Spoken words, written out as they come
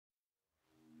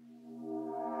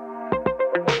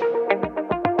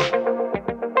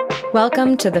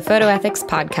Welcome to the Photo Ethics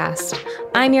Podcast.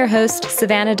 I'm your host,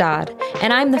 Savannah Dodd,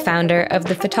 and I'm the founder of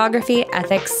the Photography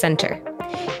Ethics Center.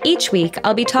 Each week,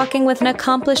 I'll be talking with an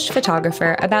accomplished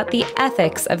photographer about the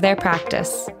ethics of their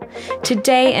practice.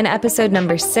 Today, in episode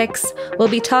number 6, we'll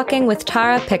be talking with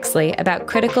Tara Pixley about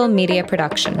critical media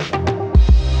production.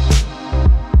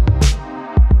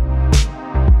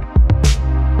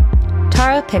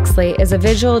 Tara Pixley is a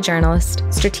visual journalist,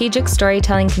 strategic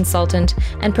storytelling consultant,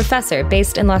 and professor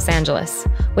based in Los Angeles,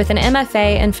 with an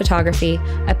MFA in photography,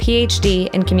 a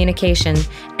PhD in communication,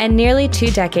 and nearly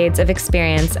 2 decades of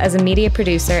experience as a media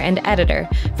producer and editor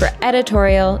for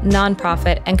editorial,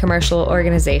 nonprofit, and commercial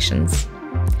organizations.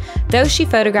 Though she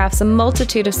photographs a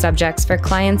multitude of subjects for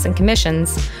clients and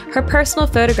commissions, her personal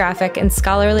photographic and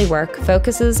scholarly work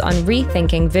focuses on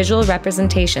rethinking visual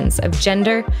representations of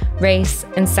gender, race,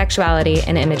 and sexuality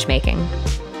in image making.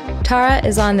 Tara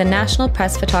is on the National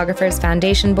Press Photographers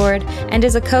Foundation Board and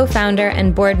is a co-founder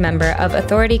and board member of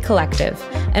Authority Collective,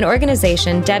 an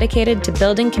organization dedicated to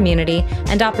building community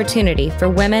and opportunity for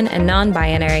women and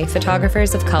non-binary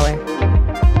photographers of color.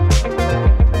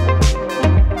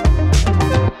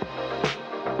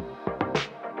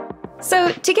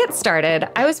 So to get started,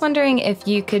 I was wondering if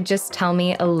you could just tell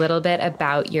me a little bit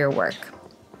about your work.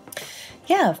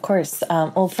 Yeah, of course.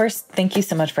 Well, first, thank you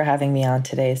so much for having me on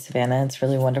today, Savannah. It's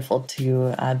really wonderful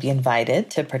to be invited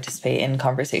to participate in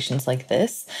conversations like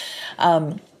this.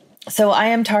 So I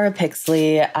am Tara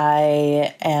Pixley.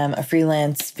 I am a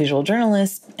freelance visual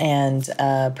journalist and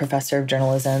a professor of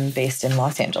journalism based in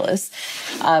Los Angeles.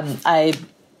 I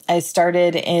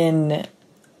started in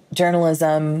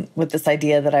journalism with this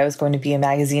idea that I was going to be a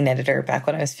magazine editor back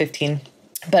when I was 15,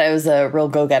 but I was a real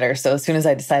go-getter. So as soon as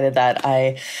I decided that,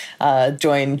 I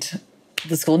joined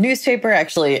the school newspaper,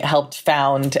 actually helped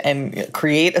found and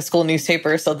create a school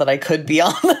newspaper so that I could be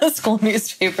on the school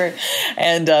newspaper,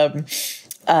 and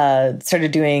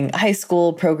started doing high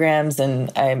school programs,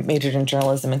 and I majored in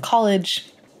journalism in college.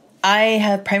 I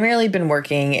have primarily been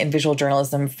working in visual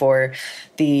journalism for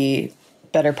the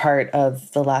better part of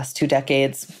the last 2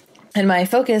 decades. And my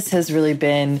focus has really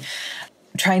been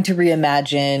trying to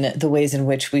reimagine the ways in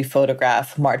which we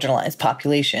photograph marginalized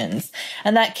populations.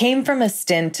 And that came from a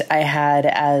stint I had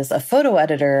as a photo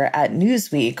editor at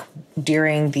Newsweek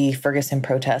during the Ferguson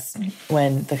protests,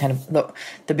 when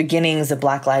the beginnings of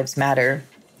Black Lives Matter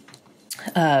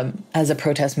as a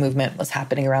protest movement was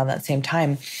happening around that same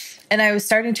time. And I was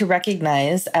starting to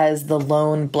recognize, as the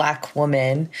lone Black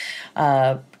woman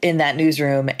in that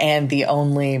newsroom and the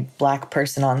only Black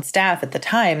person on staff at the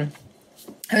time,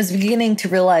 I was beginning to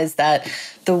realize that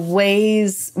the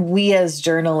ways we as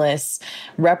journalists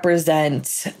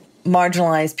represent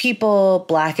marginalized people,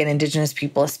 Black and Indigenous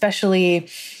people especially,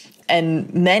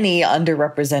 and many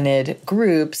underrepresented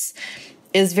groups,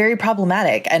 is very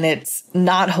problematic, and it's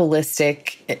not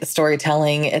holistic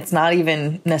storytelling. It's not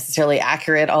even necessarily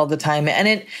accurate all the time, and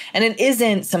it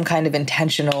isn't some kind of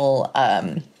intentional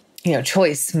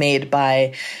choice made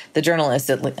by the journalist.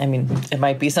 It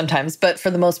might be sometimes, but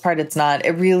for the most part, it's not.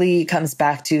 It really comes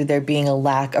back to there being a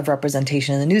lack of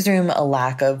representation in the newsroom, a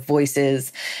lack of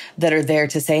voices that are there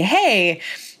to say, hey,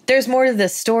 there's more to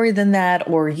this story than that,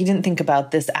 or you didn't think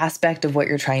about this aspect of what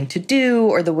you're trying to do,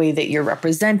 or the way that you're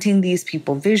representing these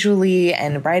people visually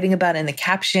and writing about it in the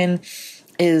caption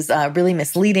is really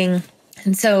misleading.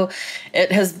 And so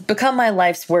it has become my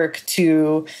life's work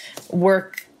to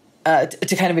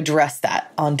kind of address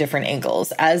that on different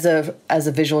angles. As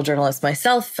a visual journalist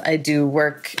myself, I do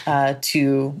work I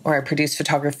produce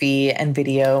photography and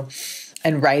video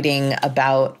and writing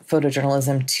about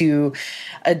photojournalism to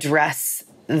address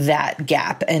that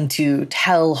gap and to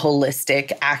tell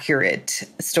holistic, accurate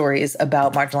stories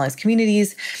about marginalized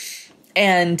communities.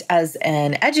 And as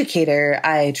an educator,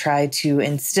 I try to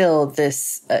instill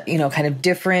this, kind of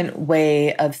different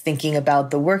way of thinking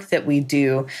about the work that we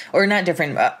do, or not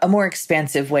different, a more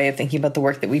expansive way of thinking about the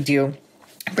work that we do,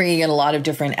 bringing in a lot of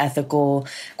different ethical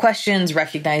questions,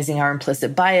 recognizing our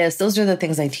implicit bias. Those are the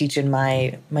things I teach in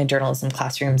my journalism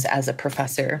classrooms as a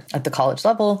professor at the college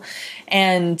level.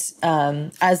 And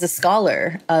as a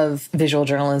scholar of visual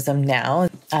journalism now,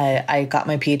 I got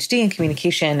my PhD in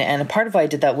communication. And a part of why I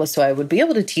did that was so I would be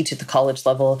able to teach at the college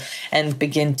level and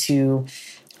begin to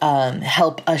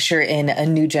help usher in a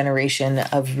new generation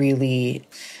of really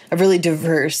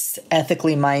diverse,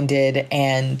 ethically minded,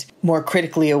 and more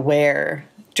critically aware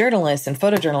journalists and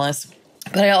photojournalists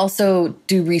But I also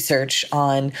do research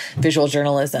on visual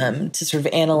journalism to sort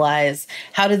of analyze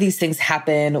how do these things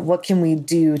happen? What can we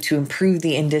do to improve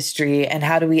the industry? And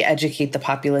how do we educate the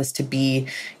populace to be,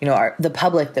 the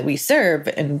public that we serve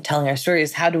and telling our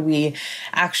stories? How do we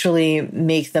actually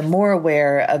make them more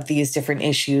aware of these different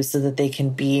issues so that they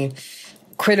can be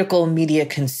critical media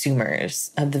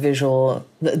consumers of the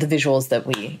visuals that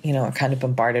we, are kind of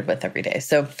bombarded with every day?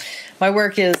 So my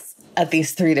work is at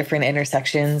these three different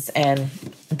intersections, and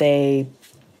they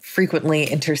frequently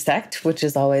intersect, which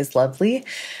is always lovely.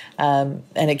 And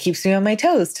it keeps me on my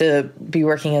toes to be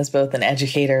working as both an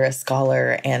educator, a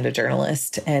scholar, and a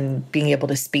journalist, and being able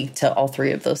to speak to all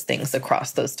three of those things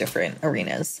across those different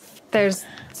arenas. There's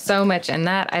so much in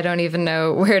that. I don't even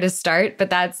know where to start, but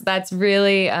that's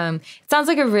really, it sounds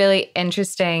like a really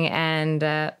interesting and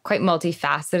quite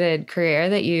multifaceted career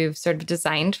that you've sort of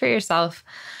designed for yourself.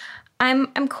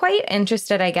 I'm quite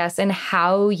interested, I guess, in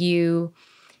how do you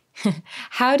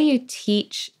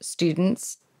teach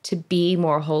students to be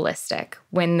more holistic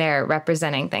when they're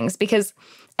representing things? Because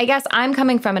I guess I'm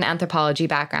coming from an anthropology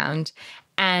background,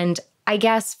 and I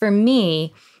guess for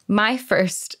me, my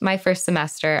first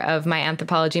semester of my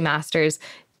anthropology master's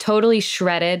totally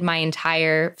shredded my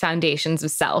entire foundations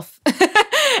of self,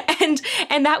 and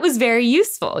that was very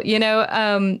useful,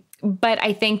 But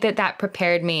I think that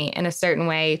prepared me in a certain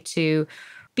way to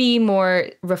be more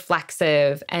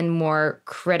reflexive and more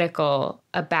critical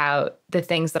about the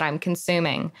things that I'm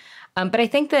consuming. But I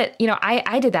think that,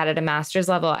 I did that at a master's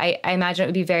level. I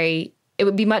imagine it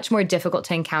would be much more difficult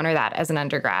to encounter that as an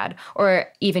undergrad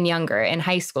or even younger in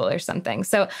high school or something.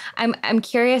 So I'm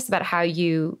curious about how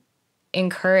you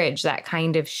encourage that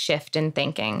kind of shift in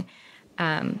thinking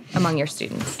among your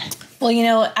students.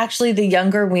 Well, actually, the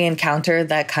younger we encounter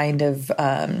that kind of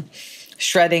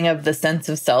shredding of the sense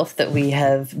of self that we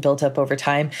have built up over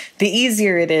time, the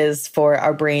easier it is for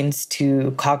our brains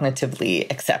to cognitively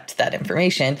accept that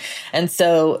information. And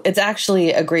so it's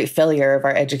actually a great failure of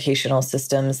our educational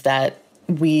systems that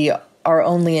we are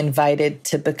only invited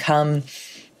to become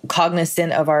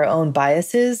cognizant of our own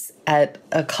biases at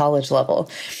a college level.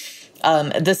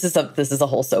 This is a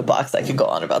whole soapbox. I could go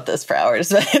on about this for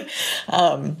hours,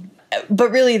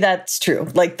 but really that's true.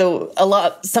 Like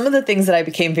some of the things that I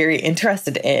became very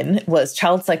interested in was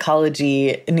child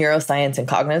psychology, neuroscience, and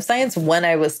cognitive science when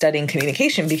I was studying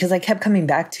communication, because I kept coming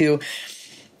back to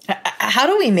how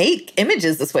do we make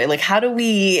images this way? Like, how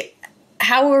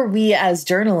are we as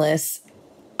journalists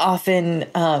often,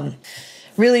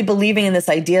 really believing in this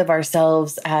idea of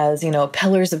ourselves as,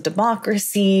 pillars of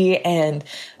democracy. And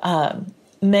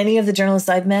many of the journalists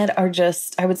I've met are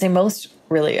I would say most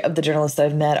really of the journalists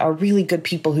I've met are really good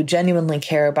people who genuinely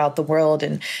care about the world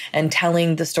and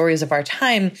telling the stories of our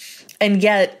time. And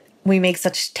yet we make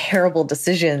such terrible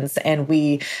decisions and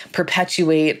we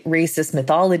perpetuate racist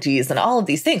mythologies and all of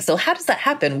these things. So how does that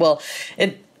happen? Well,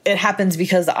 it happens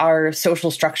because our social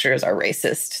structures are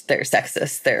racist, they're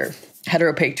sexist, they're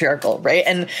heteropatriarchal, right?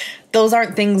 And those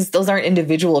aren't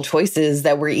individual choices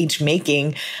that we're each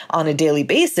making on a daily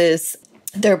basis.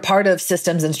 They're part of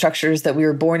systems and structures that we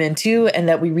were born into and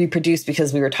that we reproduce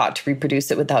because we were taught to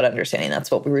reproduce it without understanding that's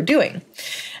what we were doing.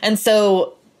 And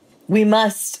so we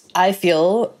must, I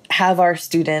feel, have our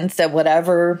students at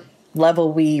whatever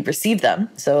level we receive them.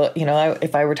 So,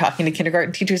 if I were talking to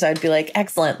kindergarten teachers, I'd be like,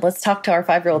 excellent, let's talk to our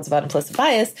 5-year-olds about implicit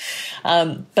bias.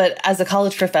 But as a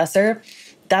college professor,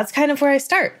 that's kind of where I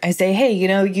start. I say, hey,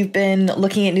 you've been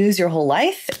looking at news your whole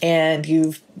life and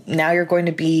now you're going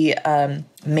to be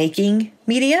making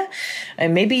media.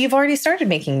 And maybe you've already started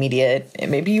making media.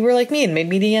 Maybe you were like me and made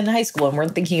media in high school and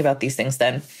weren't thinking about these things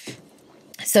then.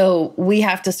 So we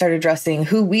have to start addressing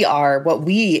who we are, what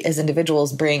we as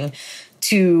individuals bring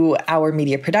to our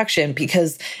media production,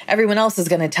 because everyone else is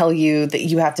going to tell you that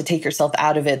you have to take yourself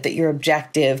out of it, that you're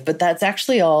objective, but that's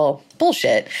actually all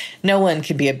bullshit. No one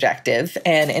can be objective.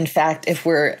 And in fact, if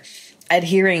we're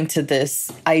adhering to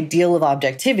this ideal of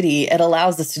objectivity, it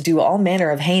allows us to do all manner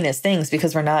of heinous things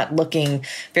because we're not looking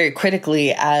very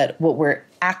critically at what we're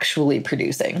actually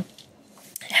producing.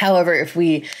 However, if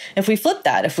we flip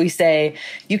that, if we say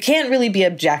you can't really be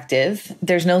objective,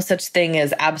 there's no such thing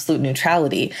as absolute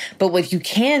neutrality, but what you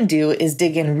can do is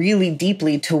dig in really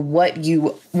deeply to what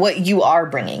you are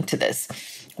bringing to this.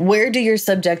 Where do your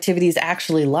subjectivities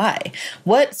actually lie?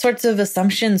 What sorts of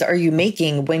assumptions are you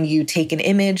making when you take an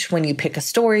image, when you pick a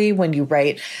story, when you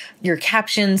write your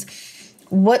captions?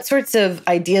 What sorts of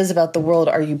ideas about the world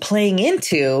are you playing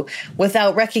into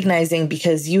without recognizing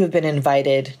because you have been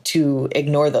invited to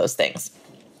ignore those things?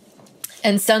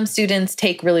 And some students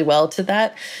take really well to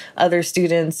that. Other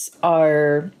students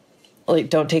don't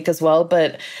take as well.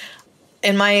 But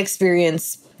in my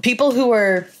experience, people who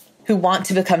want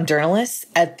to become journalists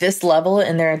at this level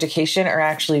in their education are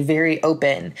actually very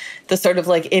open. The sort of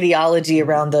like ideology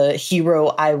around the hero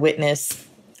eyewitness,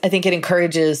 I think it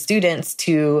encourages students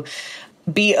to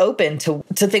be open to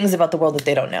things about the world that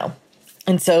they don't know.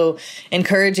 And so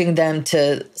encouraging them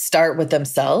to start with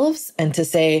themselves and to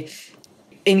say,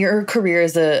 in your career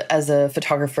as a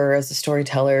photographer, as a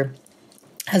storyteller,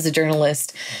 as a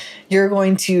journalist, you're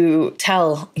going to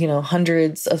tell,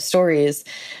 hundreds of stories.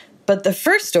 But the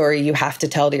first story you have to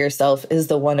tell to yourself is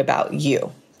the one about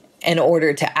you in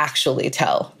order to actually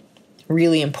tell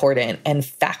really important and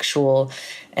factual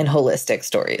and holistic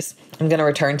stories. I'm going to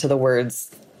return to the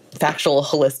words factual,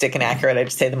 holistic, and accurate. I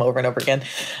just say them over and over again.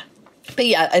 But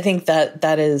yeah, I think that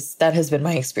has been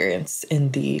my experience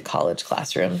in the college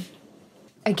classroom.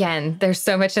 Again, there's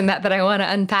so much in that I want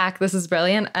to unpack. This is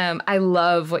brilliant. I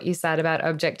love what you said about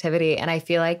objectivity. And I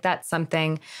feel like that's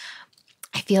something,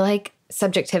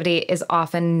 subjectivity is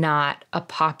often not a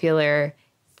popular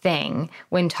thing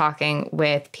when talking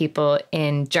with people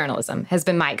in journalism, has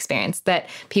been my experience, that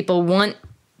people want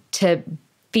to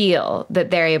feel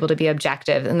that they're able to be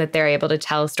objective and that they're able to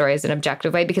tell stories in an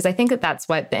objective way, because I think that that's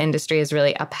what the industry has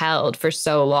really upheld for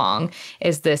so long,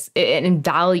 is this, and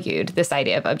valued this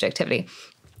idea of objectivity.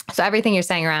 So everything you're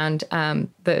saying around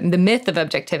the myth of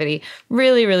objectivity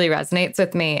really, really resonates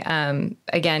with me.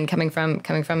 Again, coming from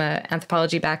an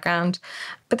anthropology background.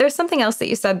 But there's something else that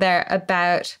you said there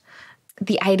about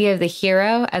the idea of the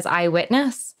hero as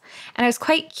eyewitness. And I was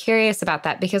quite curious about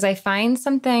that, because I find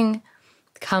something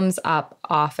comes up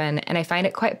often, and I find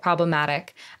it quite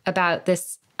problematic about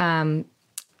this,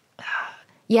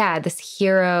 this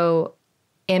hero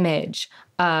image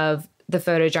of the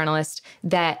photojournalist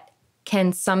that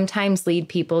can sometimes lead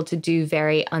people to do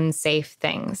very unsafe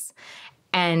things.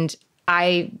 And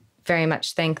I very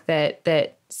much think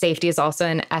that safety is also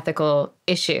an ethical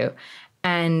issue.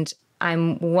 And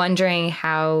I'm wondering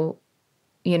how,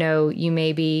 you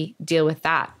maybe deal with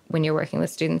that when you're working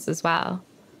with students as well.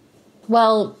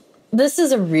 Well, this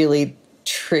is a really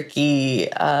tricky,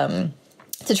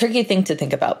 it's a tricky thing to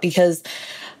think about, because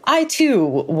I too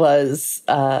was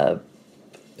kind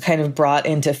of brought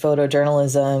into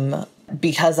photojournalism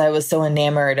because I was so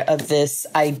enamored of this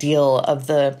ideal of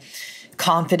the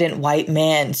confident white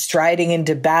man striding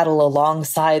into battle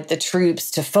alongside the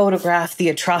troops to photograph the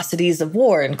atrocities of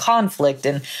war and conflict.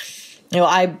 And,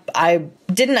 I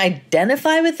didn't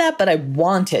identify with that, but I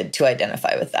wanted to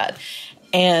identify with that.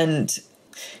 And,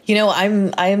 I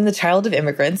am the child of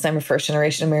immigrants. I'm a first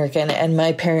generation American, and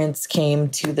my parents came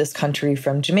to this country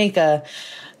from Jamaica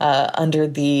under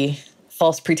the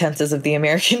false pretenses of the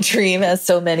American dream, as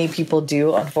so many people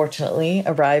do, unfortunately,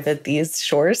 arrive at these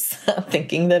shores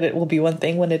thinking that it will be one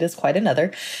thing when it is quite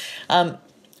another.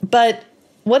 But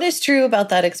what is true about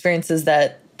that experience is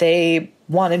that they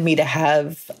wanted me to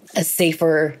have a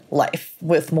safer life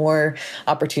with more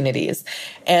opportunities.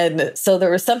 And so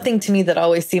there was something to me that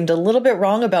always seemed a little bit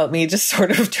wrong about me, just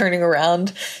sort of turning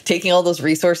around, taking all those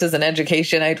resources and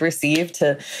education I'd received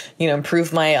to,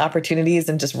 improve my opportunities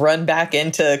and just run back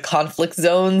into conflict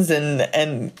zones.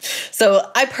 And so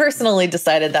I personally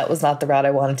decided that was not the route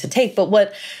I wanted to take. But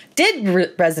what did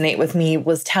resonate with me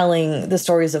was telling the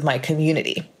stories of my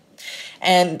community.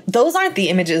 And those aren't the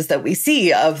images that we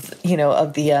see of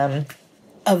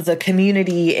the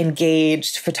community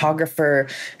engaged photographer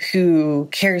who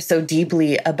cares so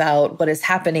deeply about what is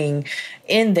happening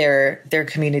in their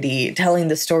community, telling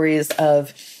the stories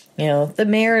of, the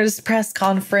mayor's press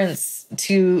conference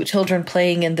to children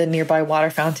playing in the nearby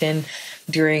water fountain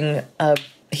during a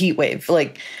heat wave.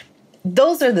 Like,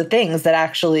 those are the things that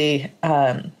actually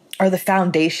are the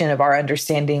foundation of our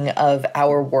understanding of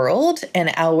our world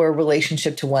and our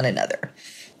relationship to one another.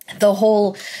 The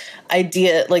whole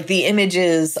idea, like the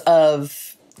images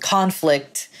of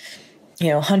conflict,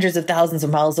 hundreds of thousands of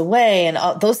miles away, and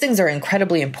those things are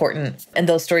incredibly important, and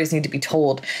those stories need to be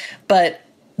told. But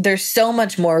there's so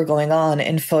much more going on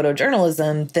in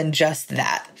photojournalism than just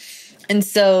that. And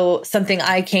so something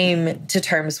I came to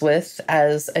terms with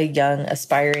as a young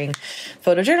aspiring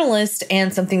photojournalist,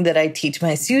 and something that I teach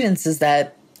my students, is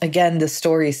that, again, the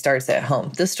story starts at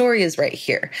home. The story is right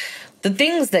here. The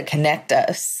things that connect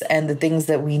us and the things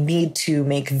that we need to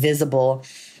make visible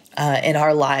in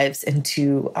our lives and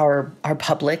to our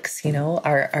publics,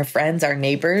 our friends, our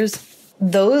neighbors,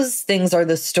 those things are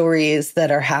the stories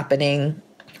that are happening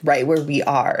right where we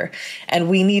are. And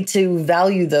we need to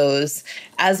value those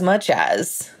as much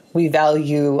as we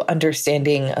value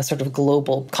understanding a sort of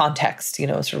global context,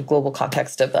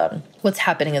 of what's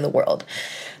happening in the world.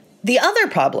 The other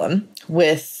problem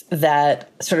with that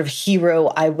sort of hero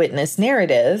eyewitness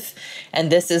narrative,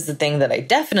 and this is the thing that I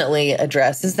definitely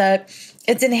address, is that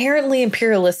it's inherently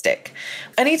imperialistic.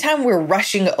 Anytime we're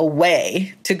rushing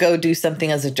away to go do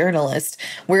something as a journalist,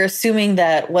 we're assuming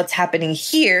that what's happening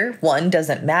here, one,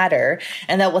 doesn't matter,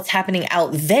 and that what's happening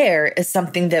out there is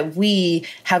something that we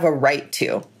have a right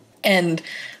to. And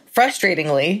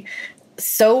frustratingly,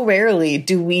 so rarely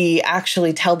do we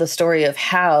actually tell the story of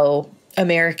how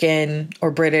American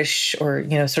or British or,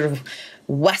 sort of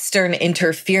Western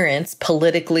interference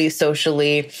politically,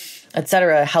 socially,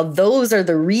 etc., how those are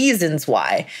the reasons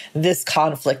why this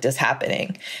conflict is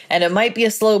happening. And it might be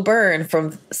a slow burn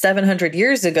from 700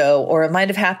 years ago, or it might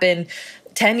have happened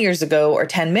 10 years ago or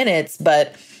 10 minutes,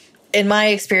 but in my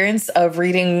experience of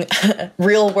reading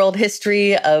real world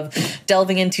history, of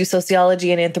delving into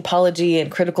sociology and anthropology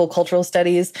and critical cultural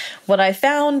studies, what I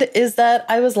found is that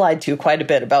I was lied to quite a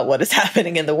bit about what is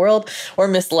happening in the world, or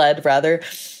misled rather,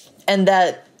 and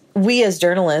that we as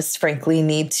journalists, frankly,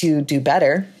 need to do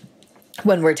better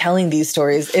when we're telling these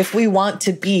stories. If we want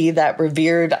to be that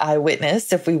revered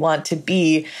eyewitness, if we want to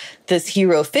be this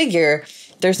hero figure,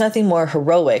 there's nothing more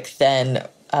heroic than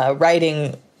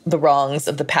righting the wrongs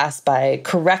of the past by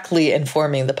correctly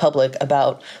informing the public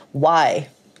about why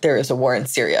there is a war in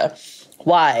Syria,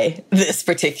 why this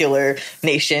particular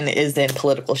nation is in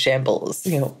political shambles.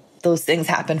 Those things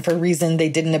happen for a reason. They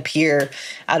didn't appear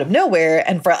out of nowhere.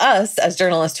 And for us as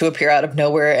journalists to appear out of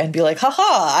nowhere and be like,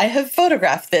 haha, I have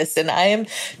photographed this and I am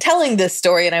telling this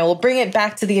story and I will bring it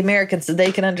back to the Americans so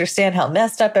they can understand how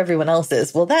messed up everyone else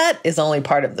is. Well, that is only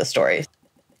part of the story.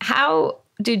 How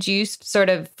did you sort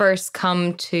of first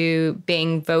come to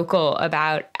being vocal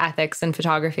about ethics in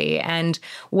photography, and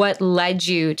what led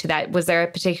you to that? Was there a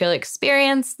particular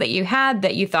experience that you had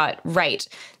that you thought, right,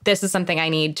 this is something I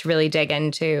need to really dig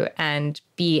into and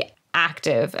be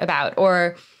active about,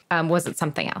 or was it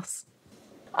something else?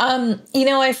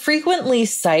 I frequently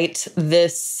cite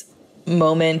this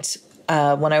moment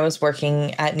when I was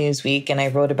working at Newsweek, and I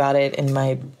wrote about it in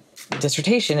my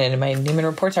dissertation and in my Neiman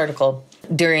Reports article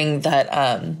during that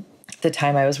the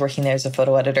time I was working there as a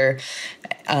photo editor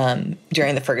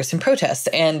during the Ferguson protests.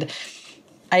 And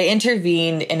I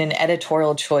intervened in an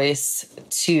editorial choice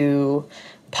to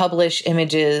publish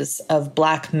images of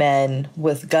Black men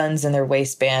with guns in their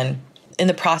waistband in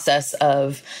the process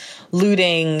of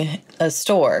looting a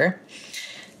store.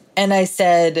 And I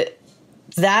said,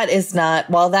 that is not,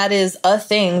 while that is a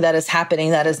thing that is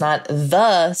happening, that is not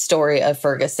the story of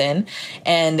Ferguson.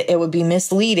 And it would be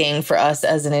misleading for us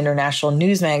as an international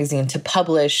news magazine to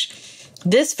publish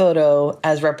this photo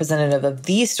as representative of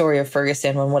the story of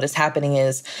Ferguson, when what is happening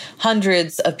is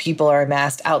hundreds of people are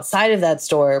amassed outside of that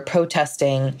store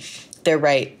protesting their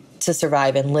right to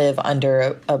survive and live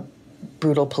under a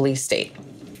brutal police state.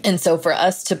 And so for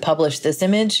us to publish this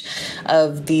image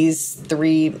of these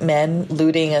three men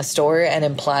looting a store and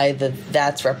imply that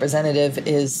that's representative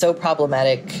is so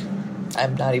problematic,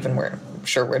 I'm not even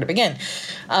sure where to begin.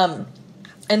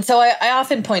 And so I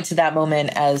often point to that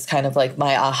moment as kind of like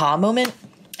my aha moment.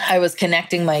 I was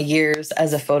connecting my years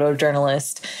as a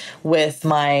photojournalist with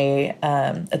my,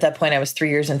 at that point I was 3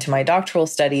 years into my doctoral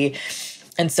study.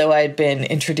 And so I'd been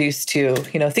introduced to,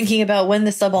 thinking about when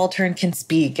the subaltern can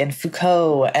speak, and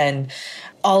Foucault, and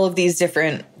all of these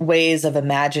different ways of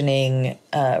imagining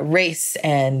race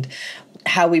and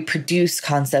how we produce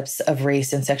concepts of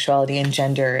race and sexuality and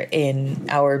gender in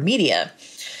our media.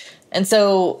 And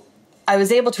so I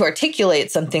was able to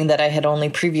articulate something that I had only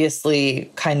previously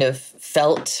kind of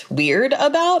felt weird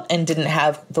about and didn't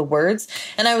have the words.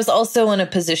 And I was also in a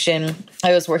position,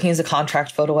 I was working as a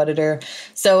contract photo editor.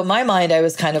 So in my mind, I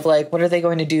was kind of like, what are they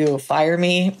going to do? Fire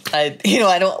me? I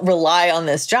don't rely on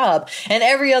this job. And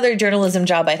every other journalism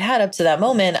job I'd had up to that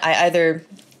moment, I either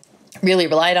really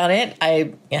relied on it.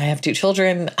 I have 2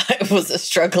 children. I was a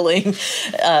struggling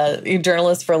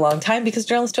journalist for a long time because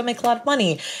journalists don't make a lot of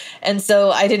money. And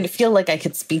so I didn't feel like I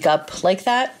could speak up like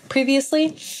that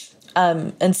previously.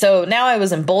 And so now I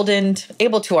was emboldened,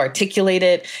 able to articulate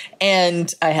it,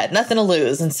 and I had nothing to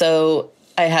lose. And so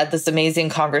I had this amazing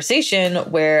conversation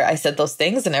where I said those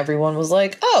things and everyone was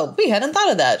like, oh, we hadn't thought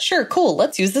of that. Sure, cool.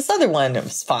 Let's use this other one. It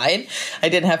was fine. I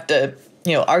didn't have to,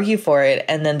 argue for it.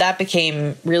 And then that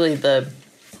became really the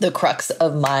crux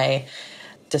of my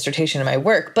dissertation and my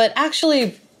work. But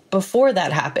actually, before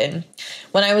that happened,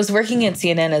 when I was working at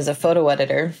CNN as a photo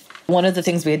editor, one of the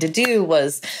things we had to do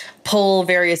was pull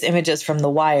various images from the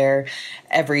wire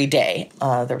every day.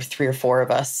 There were 3 or 4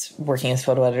 of us working as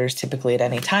photo editors typically at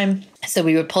any time. So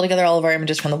we would pull together all of our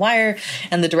images from the wire,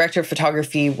 and the director of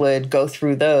photography would go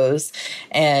through those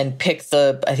and pick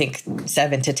the, I think,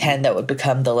 7 to 10 that would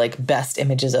become the like best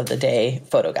images of the day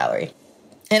photo gallery.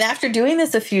 And after doing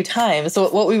this a few times, so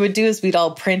what we would do is we'd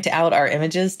all print out our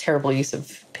images, terrible use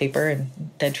of paper and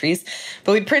dead trees,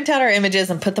 but we'd print out our images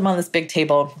and put them on this big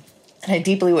table. And I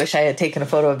deeply wish I had taken a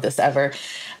photo of this ever.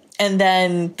 And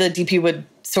then the DP would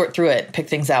sort through it, pick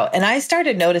things out. And I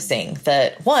started noticing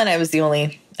that, one, I was the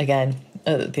only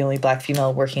Black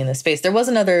female working in this space. There was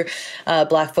another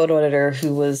Black photo editor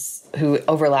who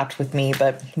overlapped with me,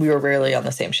 but we were rarely on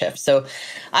the same shift. So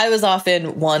I was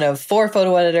often one of 4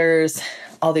 photo editors,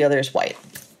 all the others white.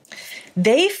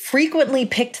 They frequently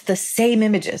picked the same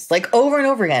images, like over and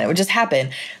over again. It would just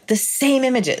happen, the same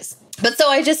images. But so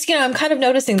I just, I'm kind of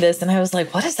noticing this, and I was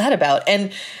like, what is that about?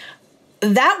 And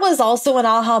that was also an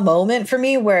aha moment for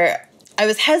me, where I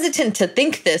was hesitant to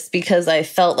think this because I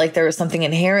felt like there was something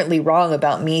inherently wrong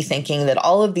about me thinking that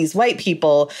all of these white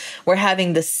people were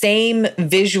having the same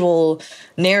visual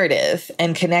narrative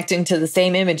and connecting to the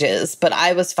same images, but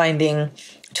I was finding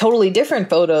totally different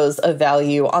photos of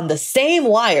value on the same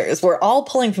wires. We're all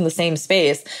pulling from the same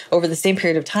space over the same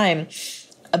period of time.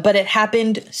 But it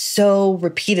happened so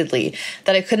repeatedly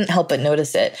that I couldn't help but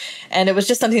notice it. And it was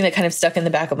just something that kind of stuck in the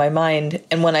back of my mind.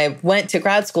 And when I went to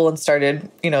grad school and started,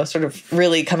 sort of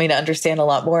really coming to understand a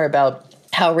lot more about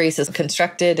how race is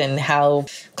constructed and how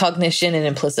cognition and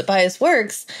implicit bias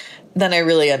works, then I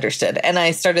really understood. And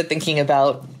I started thinking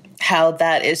about how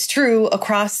that is true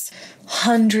across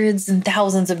hundreds and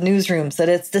thousands of newsrooms, that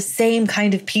it's the same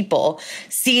kind of people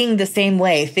seeing the same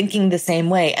way, thinking the same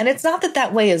way. And it's not that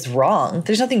that way is wrong.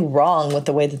 There's nothing wrong with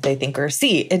the way that they think or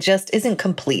see. It just isn't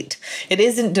complete. It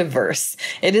isn't diverse.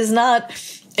 It is not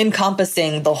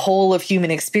encompassing the whole of human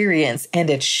experience, and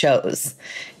it shows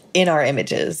in our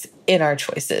images, in our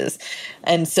choices.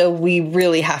 And so we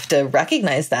really have to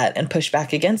recognize that and push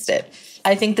back against it.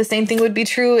 I think the same thing would be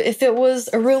true if it was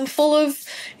a room full of,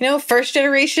 first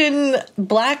generation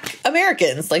Black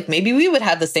Americans. Like maybe we would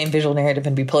have the same visual narrative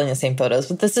and be pulling the same photos.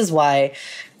 But this is why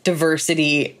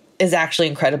diversity is actually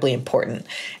incredibly important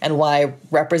and why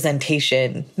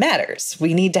representation matters.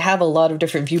 We need to have a lot of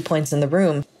different viewpoints in the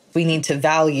room. We need to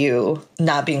value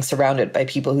not being surrounded by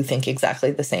people who think exactly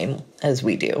the same as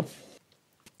we do.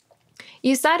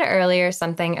 You said earlier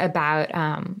something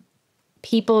about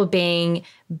people being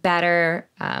better,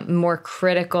 more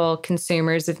critical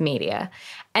consumers of media.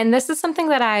 And this is something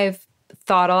that I've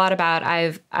thought a lot about.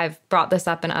 I've brought this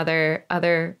up in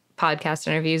other podcast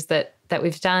interviews that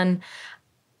we've done.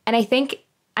 And I think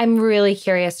I'm really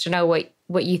curious to know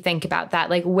what you think about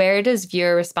that. Like, where does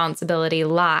viewer responsibility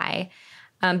lie?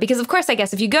 Because of course, I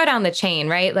guess if you go down the chain,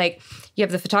 right, like you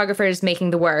have the photographers making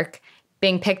the work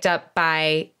being picked up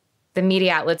by the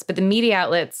media outlets, but the media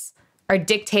outlets are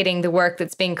dictating the work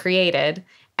that's being created,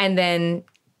 and then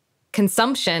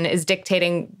consumption is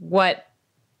dictating what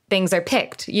things are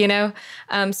picked,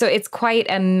 So it's quite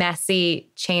a messy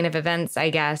chain of events, I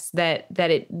guess, that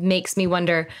it makes me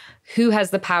wonder who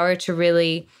has the power to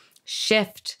really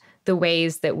shift the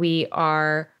ways that we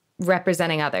are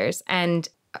representing others, and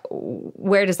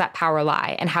where does that power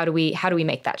lie, and how do we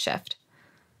make that shift?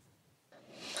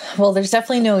 Well, there's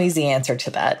definitely no easy answer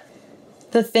to that.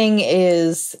 The thing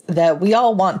is that we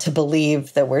all want to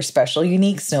believe that we're special,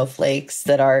 unique snowflakes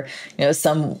that are,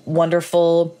 some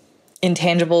wonderful,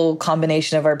 intangible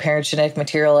combination of our parents' genetic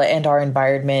material and our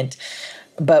environment,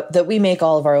 but that we make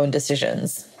all of our own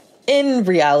decisions. In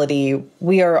reality,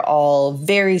 we are all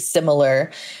very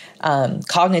similar,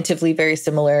 cognitively very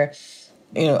similar.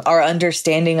 Our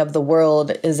understanding of the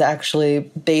world is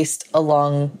actually based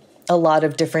along a lot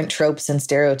of different tropes and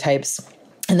stereotypes.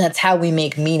 And that's how we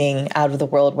make meaning out of the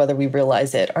world, whether we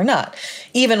realize it or not,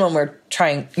 even when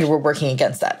we're working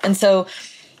against that. And so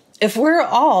if we're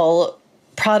all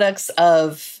products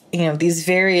of, these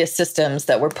various systems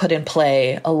that were put in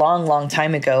play a long, long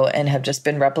time ago and have just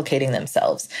been replicating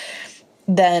themselves,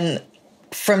 then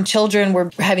from children, we're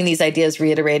having these ideas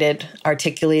reiterated,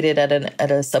 articulated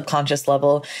at a subconscious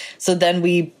level. So then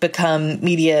we become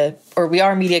media, or we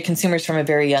are media consumers from a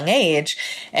very young age,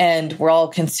 and we're all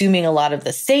consuming a lot of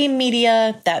the same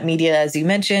media. That media, as you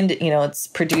mentioned,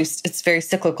 it's very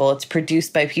cyclical. It's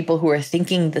produced by people who are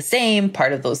thinking the same,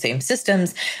 part of those same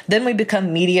systems. Then we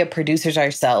become media producers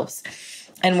ourselves.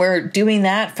 And we're doing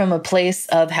that from a place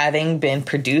of having been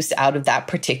produced out of that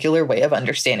particular way of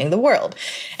understanding the world.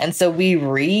 And so we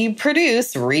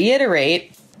reproduce,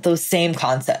 reiterate those same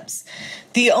concepts.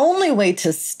 The only way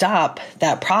to stop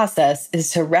that process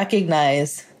is to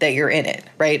recognize that you're in it,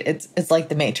 right? It's like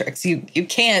the Matrix. You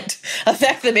can't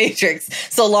affect the Matrix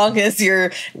so long as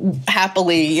you're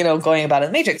happily, going about in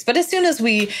the Matrix. But as soon as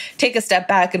we take a step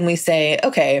back and we say,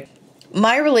 okay,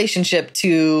 my relationship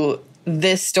to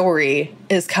this story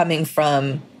is coming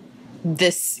from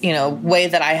this, way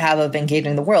that I have of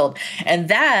engaging the world. And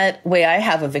that way I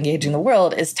have of engaging the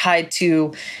world is tied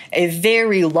to a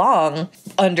very long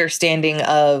understanding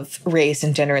of race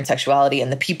and gender and sexuality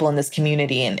and the people in this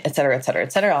community and et cetera, et cetera,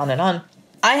 et cetera, on and on.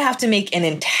 I have to make an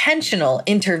intentional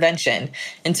intervention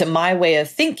into my way of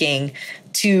thinking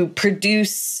to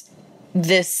produce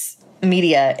this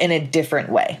media in a different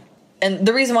way. And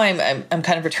the reason why I'm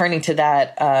kind of returning to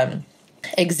that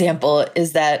example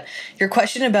is that your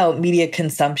question about media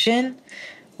consumption,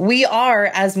 we are,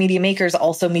 as media makers,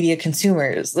 also media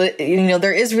consumers.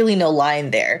 There is really no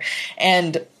line there.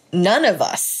 And none of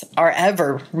us are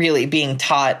ever really being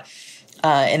taught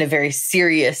in a very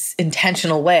serious,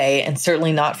 intentional way, and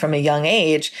certainly not from a young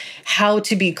age, how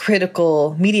to be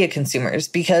critical media consumers,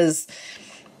 because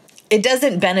it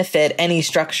doesn't benefit any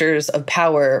structures of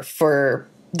power for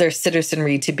their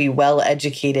citizenry to be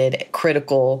well-educated,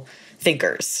 critical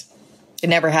thinkers. It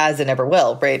never has, it never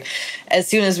will, right? As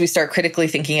soon as we start critically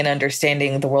thinking and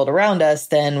understanding the world around us,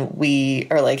 then we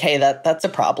are like, hey, that's a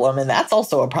problem, and that's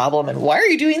also a problem, and why are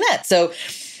you doing that? So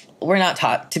we're not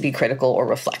taught to be critical or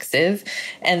reflexive.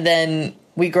 And then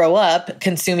we grow up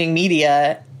consuming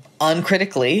media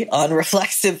uncritically,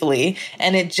 unreflexively,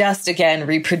 and it just, again,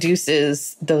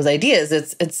 reproduces those ideas.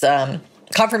 It's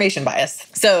confirmation bias.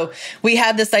 So we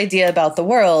have this idea about the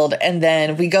world, and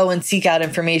then we go and seek out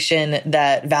information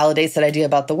that validates that idea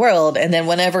about the world. And then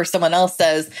whenever someone else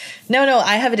says, no,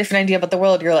 I have a different idea about the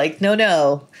world, you're like,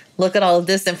 no, look at all of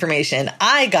this information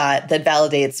I got that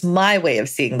validates my way of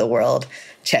seeing the world.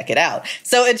 Check it out.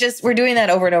 So we're doing that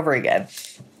over and over again.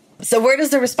 So where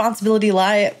does the responsibility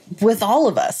lie with all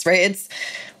of us, right?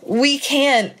 We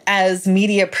can't, as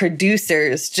media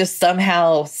producers, just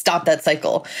somehow stop that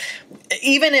cycle.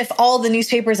 Even if all the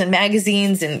newspapers and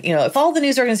magazines and, if all the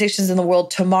news organizations in the world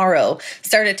tomorrow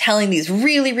started telling these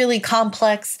really, really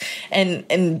complex and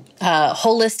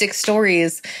holistic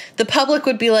stories, the public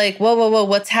would be like, whoa,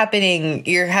 what's happening?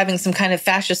 You're having some kind of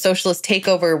fascist socialist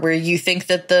takeover where you think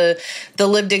that the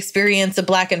lived experience of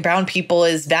Black and brown people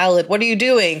is valid. What are you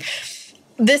doing?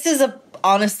 This is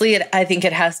honestly, I think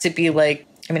it has to be like,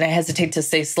 I hesitate to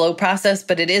say slow process,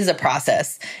 but it is a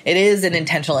process. It is an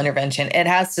intentional intervention. It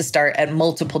has to start at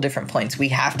multiple different points. We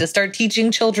have to start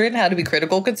teaching children how to be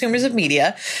critical consumers of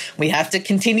media. We have to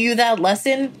continue that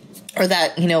lesson or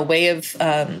that, way of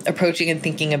approaching and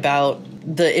thinking about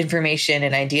the information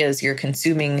and ideas you're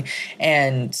consuming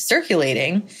and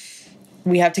circulating.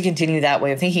 We have to continue that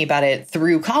way of thinking about it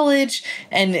through college.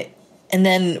 And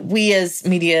then we as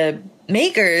media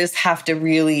makers have to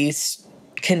really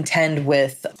contend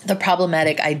with the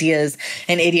problematic ideas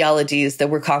and ideologies that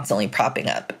we're constantly propping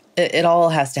up. It all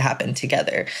has to happen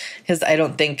together, because I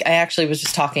actually was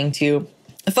just talking to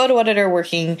a photo editor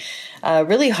working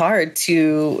really hard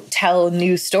to tell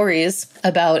new stories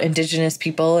about Indigenous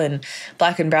people and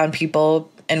Black and brown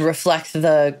people and reflect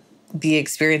the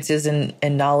experiences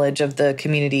and knowledge of the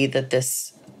community that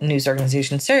this news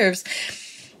organization serves.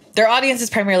 Their audience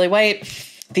is primarily white.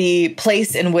 The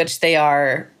place in which they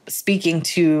are speaking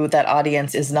to that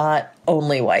audience is not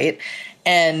only white,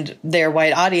 and their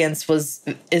white audience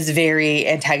is very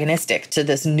antagonistic to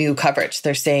this new coverage.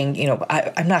 They're saying,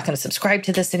 I'm not going to subscribe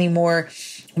to this anymore.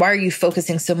 Why are you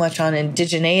focusing so much on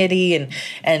indigeneity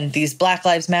and these Black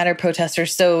Lives Matter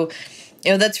protesters? So,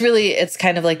 that's really, it's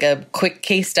kind of like a quick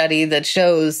case study that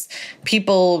shows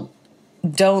people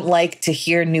don't like to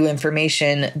hear new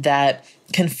information that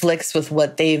conflicts with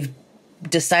what they've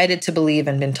decided to believe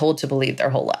and been told to believe their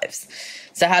whole lives.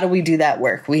 So how do we do that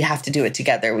work? We have to do it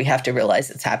together. We have to realize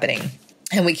it's happening.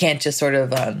 And we can't just sort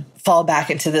of fall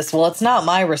back into this, well, it's not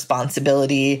my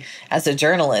responsibility as a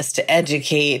journalist to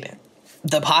educate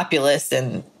the populace.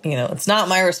 And, it's not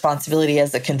my responsibility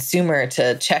as a consumer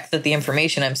to check that the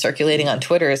information I'm circulating on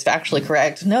Twitter is factually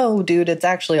correct. No, dude, it's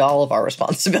actually all of our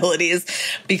responsibilities,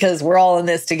 because we're all in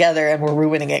this together and we're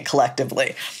ruining it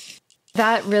collectively.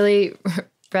 That really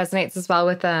resonates as well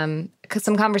with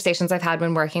some conversations I've had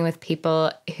when working with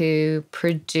people who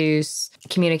produce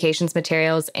communications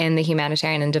materials in the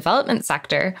humanitarian and development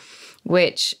sector,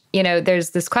 which,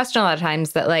 there's this question a lot of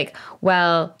times that like,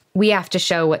 well, we have to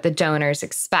show what the donors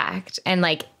expect. And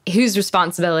like, whose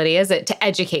responsibility is it to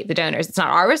educate the donors? It's not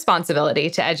our responsibility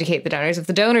to educate the donors. If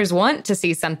the donors want to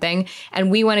see something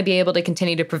and we want to be able to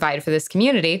continue to provide for this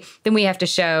community, then we have to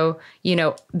show,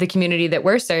 the community that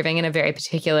we're serving in a very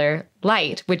particular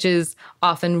light, which is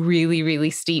often really, really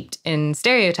steeped in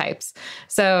stereotypes.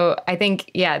 So I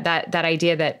think, that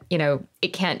idea that,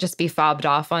 it can't just be fobbed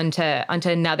off onto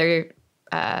another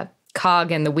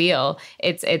cog in the wheel.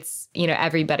 It's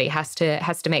everybody has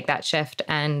to make that shift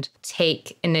and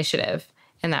take initiative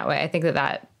in that way. I think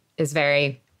that is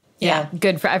very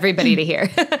good for everybody to hear.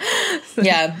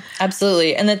 Yeah,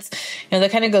 absolutely. And that's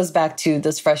that kind of goes back to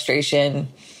this frustration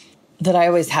that I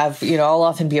always have. I'll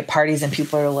often be at parties and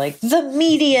people are like, the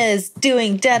media is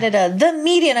doing da-da-da, the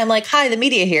media. And I'm like, hi, the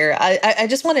media here. I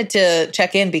just wanted to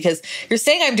check in because you're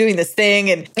saying I'm doing this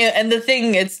thing. And the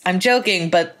thing, I'm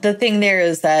joking, but the thing there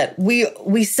is that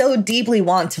we so deeply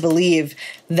want to believe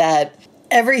that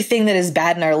everything that is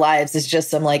bad in our lives is just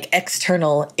some like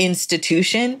external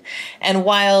institution. And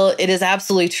while it is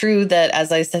absolutely true that,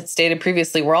 as I stated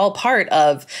previously, we're all part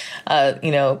of,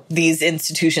 these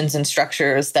institutions and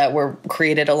structures that were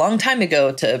created a long time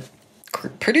ago to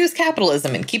produce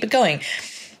capitalism and keep it going,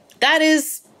 that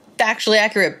is factually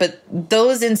accurate. But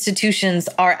those institutions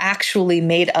are actually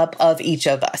made up of each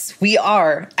of us. We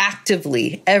are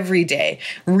actively every day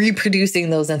reproducing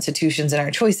those institutions in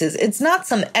our choices. It's not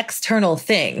some external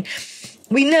thing.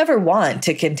 We never want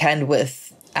to contend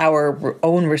with our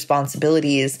own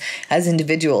responsibilities as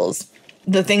individuals.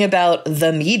 The thing about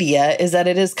the media is that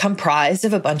it is comprised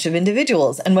of a bunch of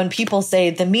individuals. And when people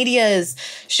say the media is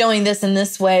showing this in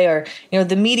this way, or,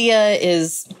 the media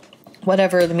is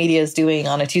whatever the media is doing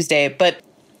on a Tuesday, but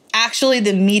actually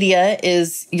the media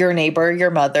is your neighbor, your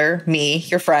mother, me,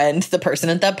 your friend, the person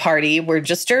at that party. We're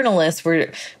just journalists.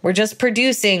 We're just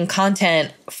producing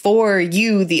content for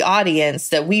you, the audience,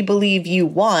 that we believe you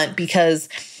want because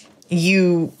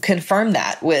you confirm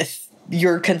that with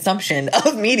your consumption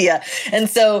of media. And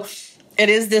so it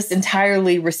is this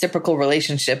entirely reciprocal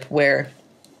relationship where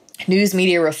news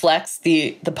media reflects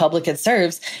the public it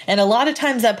serves. And a lot of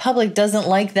times that public doesn't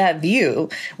like that view.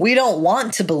 We don't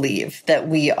want to believe that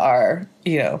we are,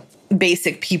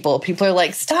 basic people. People are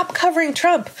like, stop covering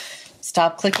Trump.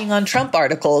 Stop clicking on Trump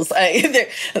articles.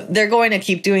 They're going to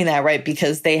keep doing that, right?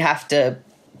 Because they have to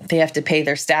pay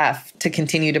their staff to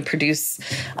continue to produce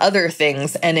other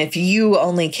things. And if you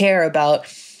only care about,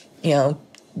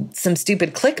 some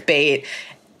stupid clickbait,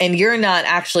 and you're not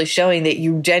actually showing that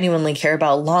you genuinely care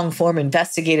about long-form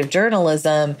investigative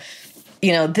journalism,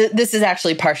 this is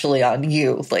actually partially on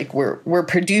you. Like we're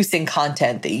producing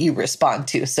content that you respond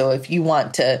to. So if you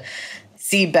want to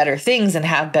see better things and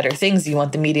have better things, you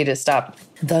want the media to stop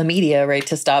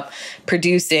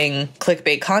producing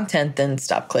clickbait content, then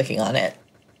stop clicking on it.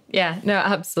 Yeah, no,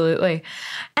 absolutely.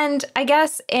 And I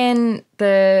guess in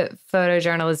the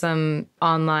photojournalism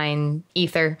online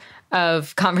ether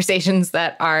of conversations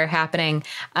that are happening,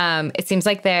 it seems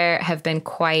like there have been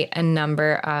quite a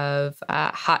number of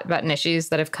hot button issues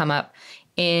that have come up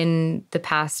in the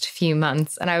past few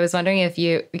months. And I was wondering if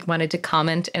you wanted to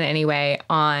comment in any way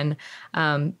on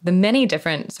the many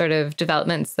different sort of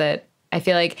developments that I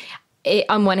feel like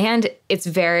on one hand, it's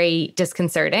very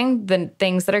disconcerting, the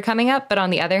things that are coming up. But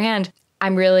on the other hand,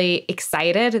 I'm really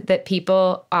excited that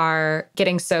people are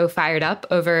getting so fired up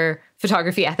over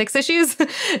photography ethics issues.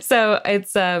 So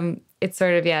it's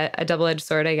sort of, a double-edged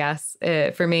sword, I guess,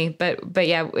 for me. But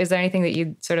yeah, is there anything that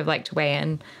you'd sort of like to weigh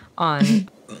in on?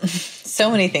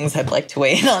 So many things I'd like to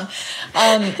weigh in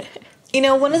on.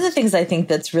 One of the things I think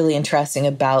that's really interesting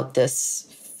about this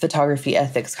photography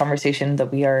ethics conversation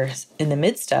that we are in the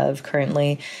midst of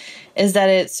currently is that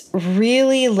it's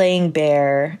really laying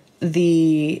bare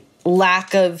the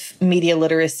lack of media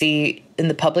literacy in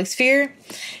the public sphere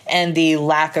and the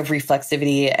lack of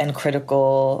reflexivity and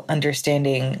critical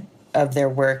understanding of their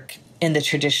work in the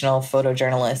traditional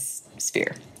photojournalist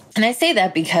sphere. And I say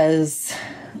that because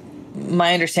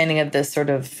my understanding of this sort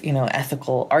of,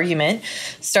 ethical argument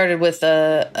started with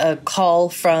a call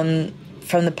from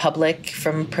the public,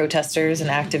 from protesters and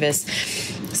activists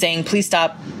saying, please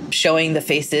stop showing the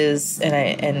faces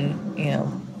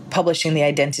and publishing the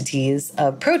identities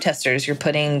of protesters. You're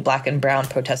putting Black and brown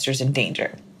protesters in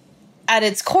danger. At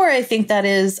its core, I think that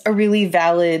is a really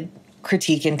valid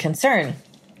critique and concern.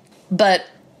 But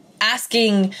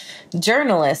asking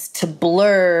journalists to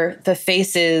blur the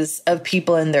faces of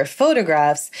people in their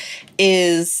photographs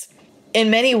is in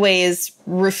many ways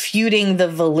refuting the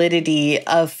validity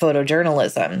of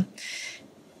photojournalism.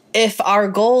 if our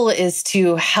goal is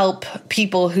to help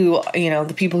people who,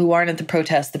 the people who aren't at the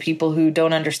protest, the people who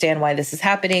don't understand why this is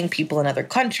happening, people in other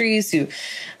countries who,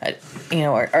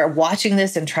 are watching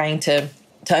this and trying to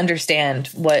understand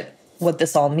what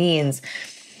this all means,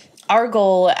 our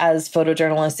goal as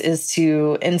photojournalists is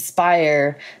to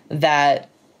inspire that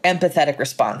empathetic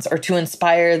response, or to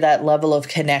inspire that level of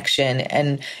connection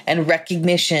and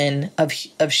recognition of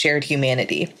shared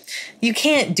humanity. You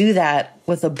can't do that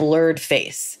with a blurred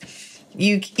face.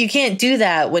 You can't do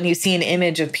that when you see an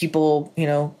image of people,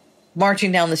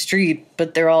 marching down the street,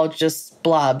 but they're all just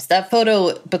blobs. That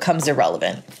photo becomes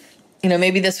irrelevant.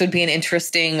 Maybe this would be an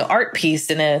interesting art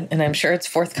piece and I'm sure it's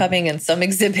forthcoming in some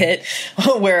exhibit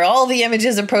where all the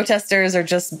images of protesters are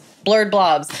just blurred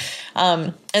blobs.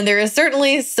 And there is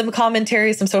certainly some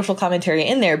commentary, some social commentary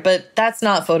in there, but that's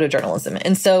not photojournalism.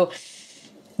 And so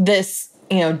this,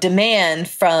 demand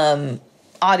from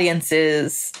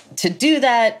audiences to do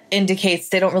that indicates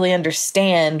they don't really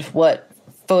understand what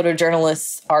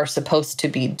photojournalists are supposed to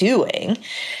be doing.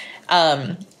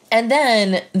 And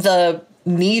then the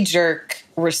knee-jerk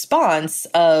response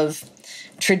of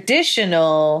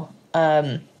traditional,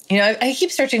 I keep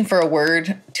searching for a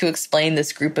word to explain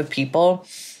this group of people.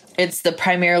 It's the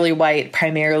primarily white,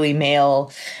 primarily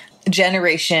male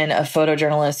generation of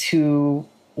photojournalists who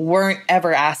weren't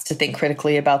ever asked to think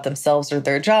critically about themselves or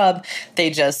their job.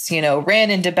 They just, ran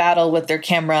into battle with their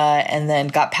camera and then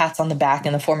got pats on the back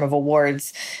in the form of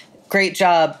awards. Great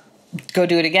job. Go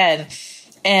do it again.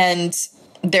 And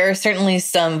there are certainly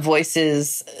some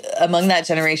voices among that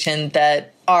generation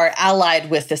that are allied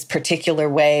with this particular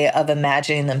way of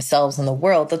imagining themselves in the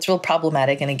world that's real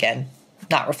problematic and, again,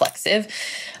 not reflexive.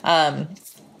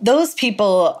 Those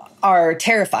people are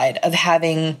terrified of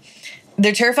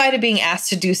they're terrified of being asked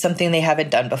to do something they haven't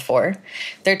done before.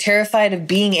 They're terrified of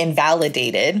being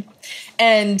invalidated.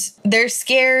 And they're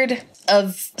scared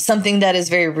of something that is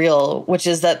very real, which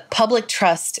is that public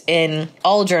trust in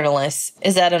all journalists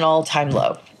is at an all-time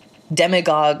low.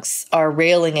 Demagogues are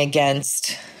railing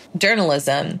against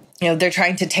journalism. They're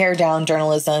trying to tear down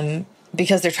journalism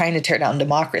because they're trying to tear down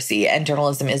democracy, and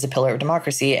journalism is a pillar of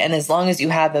democracy. And as long as you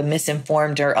have a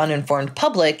misinformed or uninformed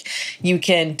public, you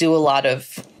can do a lot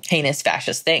of heinous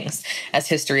fascist things, as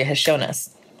history has shown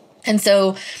us. And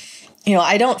so,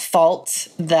 I don't fault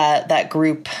that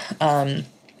group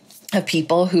of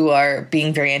people who are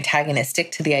being very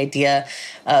antagonistic to the idea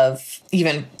of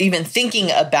even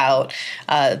thinking about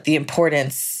the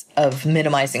importance of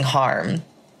minimizing harm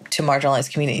to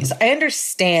marginalized communities. I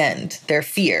understand their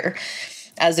fear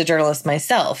as a journalist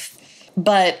myself,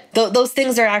 but those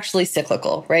things are actually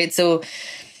cyclical, right? So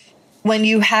when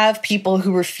you have people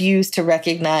who refuse to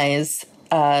recognize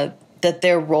that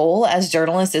their role as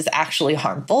journalists is actually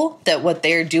harmful, that what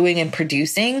they're doing and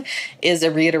producing is a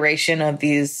reiteration of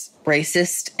these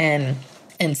racist and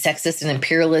sexist and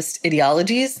imperialist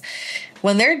ideologies,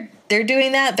 when they're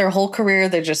doing that their whole career,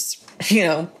 they're just,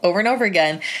 over and over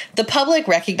again, the public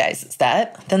recognizes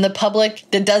that. Then the public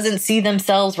that doesn't see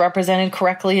themselves represented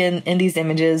correctly in these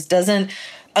images doesn't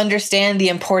understand the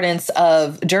importance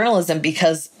of journalism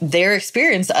because their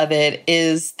experience of it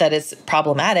is that it's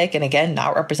problematic and, again,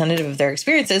 not representative of their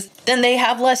experiences, then they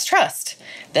have less trust.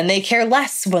 Then they care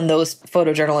less when those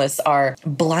photojournalists are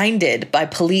blinded by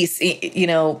police,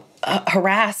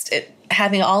 harassed,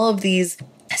 having all of these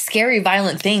scary,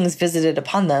 violent things visited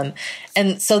upon them.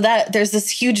 And so that there's this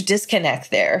huge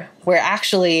disconnect there where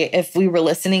actually, if we were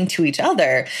listening to each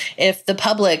other, if the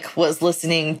public was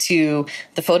listening to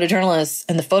the photojournalists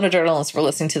and the photojournalists were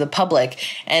listening to the public,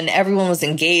 and everyone was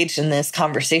engaged in this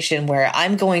conversation where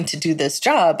I'm going to do this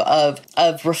job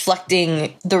of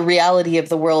reflecting the reality of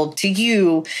the world to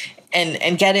you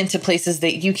and get into places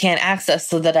that you can't access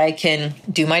so that I can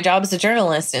do my job as a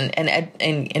journalist and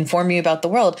inform you about the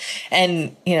world.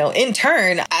 And, in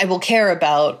turn, I will care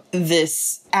about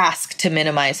this ask to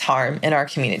minimize harm in our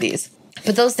communities.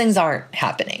 But those things aren't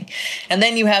happening. And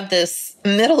then you have this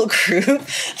middle group,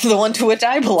 the one to which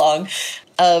I belong,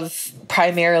 of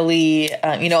primarily,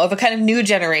 of a kind of new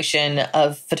generation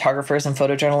of photographers and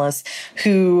photojournalists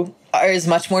who is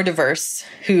much more diverse,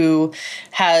 who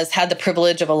has had the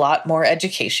privilege of a lot more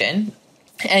education,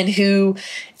 and who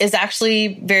is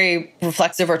actually very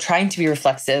reflexive or trying to be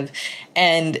reflexive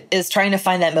and is trying to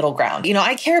find that middle ground.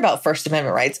 I care about First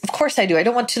Amendment rights. Of course I do. I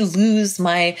don't want to lose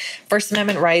my First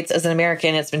Amendment rights as an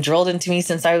American. It's been drilled into me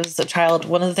since I was a child.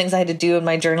 One of the things I had to do in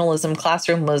my journalism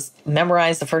classroom was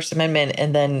memorize the First Amendment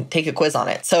and then take a quiz on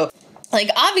it. So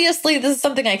obviously, this is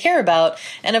something I care about.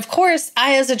 And of course,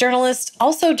 I, as a journalist,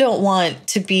 also don't want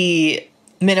to be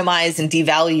minimized and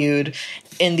devalued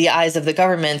in the eyes of the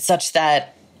government such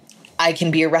that I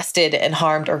can be arrested and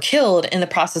harmed or killed in the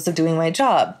process of doing my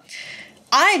job.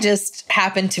 I just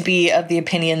happen to be of the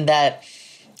opinion that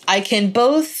I can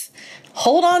both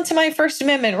hold on to my First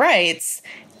Amendment rights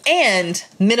and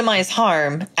minimize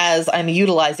harm as I'm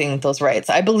utilizing those rights.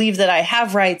 I believe that I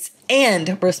have rights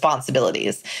and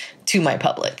responsibilities to my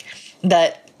public.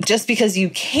 That just because you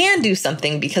can do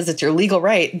something because it's your legal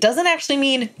right doesn't actually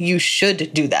mean you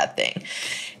should do that thing.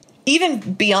 Even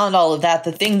beyond all of that,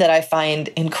 the thing that I find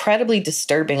incredibly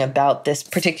disturbing about this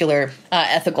particular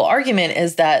ethical argument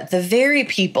is that the very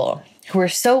people who are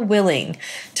so willing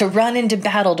to run into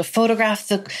battle, to photograph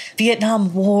the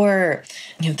Vietnam War,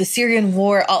 the Syrian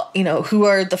War, who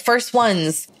are the first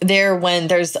ones there when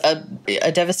there's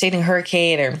a devastating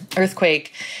hurricane or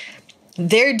earthquake,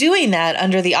 they're doing that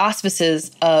under the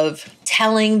auspices of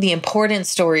telling the important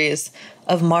stories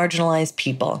of marginalized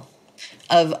people,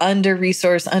 of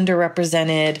under-resourced,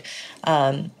 underrepresented,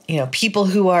 people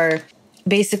who are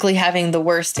basically having the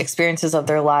worst experiences of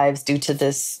their lives due to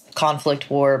this conflict,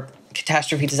 war,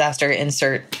 catastrophe, disaster,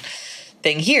 insert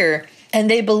thing here. And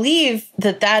they believe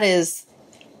that that is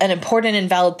an important and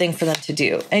valid thing for them to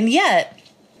do. And yet,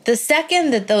 the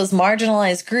second that those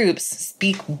marginalized groups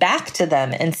speak back to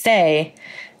them and say,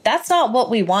 that's not what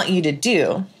we want you to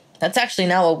do, that's actually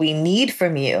not what we need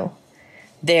from you,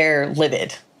 they're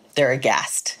livid. They're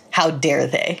aghast. How dare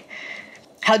they?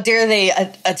 How dare they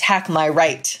attack my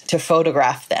right to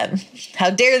photograph them? How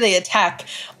dare they attack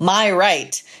my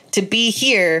right to be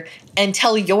here and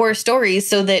tell your stories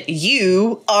so that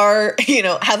you are,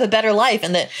 have a better life?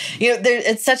 And that,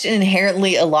 it's such an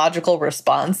inherently illogical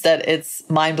response that it's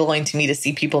mind-blowing to me to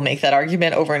see people make that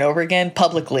argument over and over again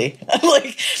publicly.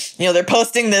 They're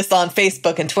posting this on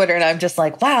Facebook and Twitter, and I'm just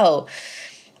like, wow,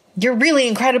 you're really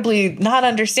incredibly not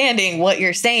understanding what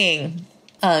you're saying.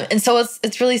 And so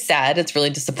it's really sad. It's really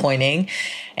disappointing.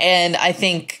 And I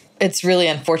think it's really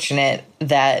unfortunate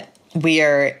that we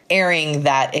are airing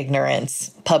that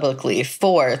ignorance publicly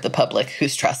for the public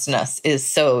whose trust in us is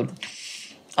so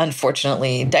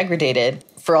unfortunately degraded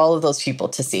for all of those people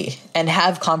to see and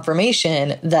have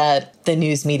confirmation that the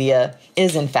news media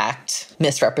is in fact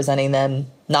misrepresenting them,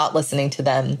 not listening to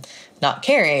them, not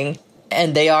caring.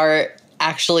 And they are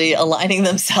actually aligning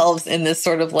themselves in this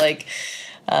sort of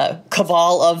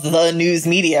cabal of the news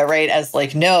media, right? As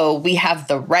no, we have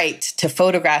the right to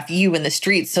photograph you in the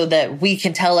streets so that we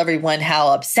can tell everyone how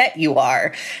upset you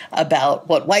are about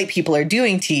what white people are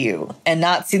doing to you, and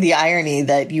not see the irony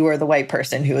that you are the white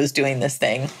person who is doing this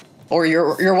thing. Or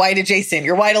you're white adjacent,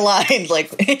 you're white aligned,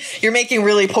 you're making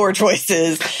really poor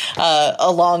choices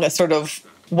along a sort of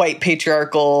white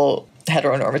patriarchal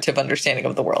heteronormative understanding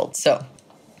of the world. So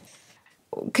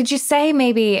could you say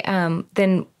maybe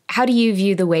then how do you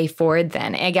view the way forward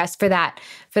then, I guess, for that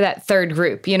third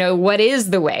group? What is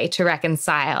the way to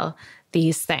reconcile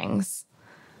these things?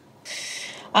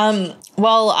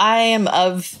 Well, I am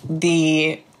of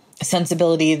the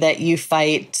sensibility that you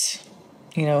fight,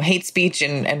 hate speech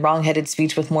and wrong-headed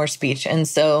speech with more speech. And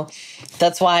so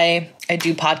that's why I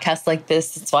do podcasts like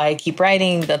this. That's why I keep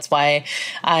writing. That's why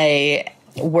I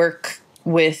work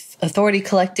with Authority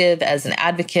Collective as an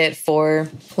advocate for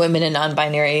women and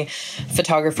non-binary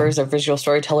photographers or visual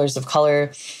storytellers of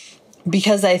color,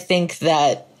 because I think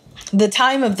that the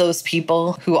time of those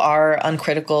people who are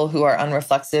uncritical, who are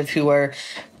unreflexive, who are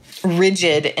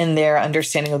rigid in their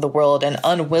understanding of the world and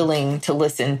unwilling to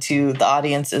listen to the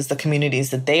audiences, the communities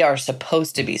that they are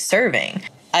supposed to be serving,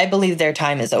 I believe their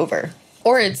time is over,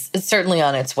 or it's certainly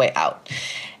on its way out.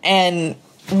 And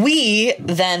we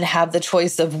then have the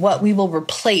choice of what we will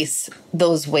replace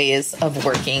those ways of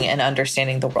working and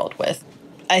understanding the world with.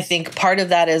 I think part of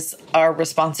that is our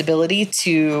responsibility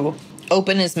to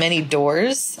open as many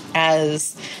doors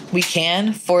as we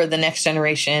can for the next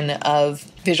generation of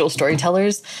visual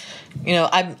storytellers.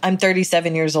 I'm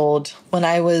 37 years old. When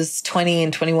I was 20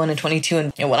 and 21 and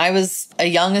 22, and when I was a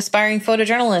young aspiring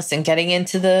photojournalist and getting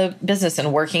into the business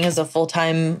and working as a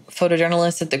full-time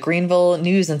photojournalist at the Greenville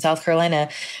News in South Carolina,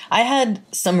 I had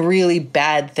some really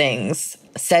bad things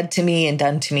said to me and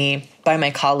done to me by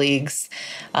my colleagues,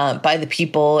 by the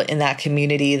people in that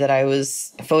community that I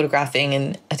was photographing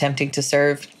and attempting to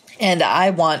serve. And I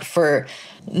want for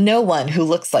no one who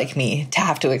looks like me to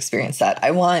have to experience that.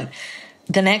 I want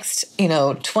the next,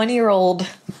 20-year-old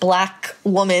Black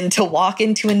woman to walk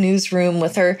into a newsroom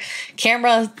with her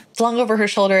camera flung over her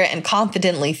shoulder and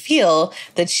confidently feel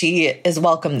that she is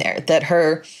welcome there, that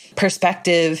her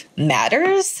perspective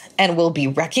matters and will be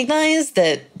recognized,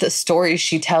 that the stories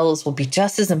she tells will be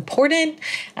just as important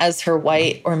as her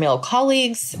white or male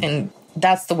colleagues. And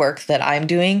that's the work that I'm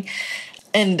doing.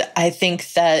 And I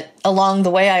think that along the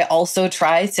way, I also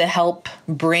try to help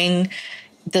bring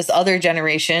this other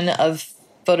generation of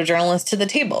photojournalists to the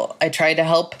table. I try to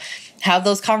help have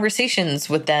those conversations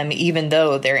with them, even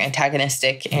though they're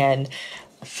antagonistic and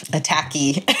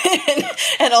attacky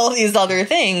and all these other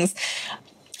things.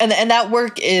 And that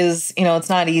work is, it's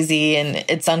not easy and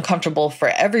it's uncomfortable for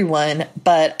everyone,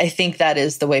 but I think that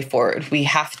is the way forward. We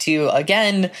have to,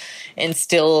 again,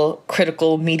 instill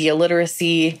critical media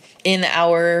literacy in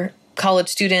our college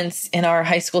students, in our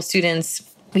high school students.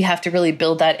 We have to really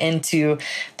build that into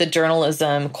the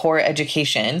journalism core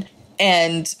education.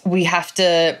 And we have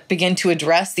to begin to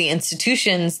address the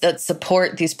institutions that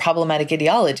support these problematic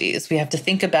ideologies. We have to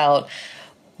think about,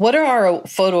 what are our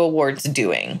photo awards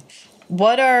doing?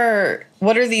 What are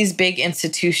these big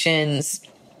institutions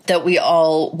that we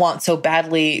all want so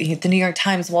badly? The New York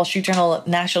Times, Wall Street Journal,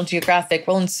 National Geographic,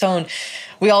 Rolling Stone.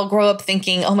 We all grow up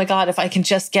thinking, oh my God, if I can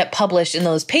just get published in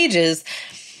those pages.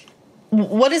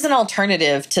 What is an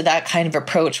alternative to that kind of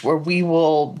approach where we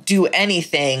will do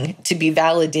anything to be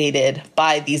validated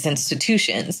by these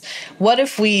institutions? What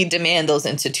if we demand those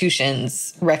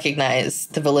institutions recognize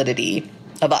the validity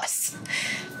of us?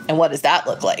 And what does that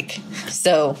look like?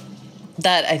 So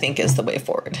that, I think, is the way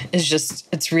forward.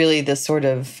 It's really this sort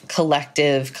of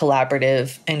collective,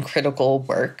 collaborative, and critical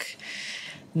work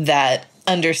that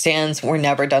understands we're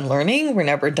never done learning, we're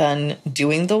never done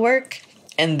doing the work,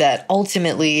 and that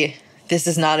ultimately this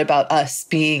is not about us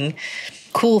being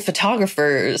cool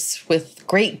photographers with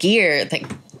great gear that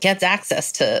gets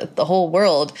access to the whole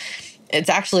world. It's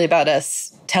actually about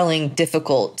us telling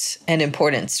difficult and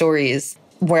important stories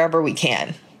wherever we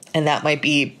can. And that might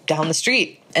be down the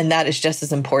street. And that is just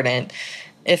as important,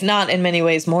 if not in many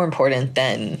ways more important,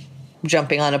 than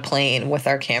jumping on a plane with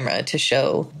our camera to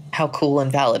show how cool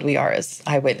and valid we are as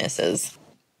eyewitnesses.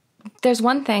 There's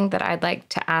one thing that I'd like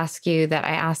to ask you that I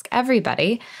ask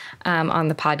everybody on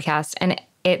the podcast, and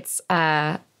it's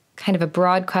kind of a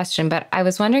broad question, but I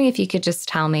was wondering if you could just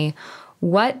tell me,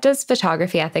 what does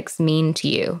photography ethics mean to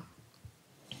you?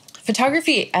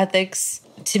 Photography ethics,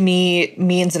 to me,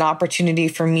 means an opportunity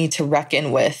for me to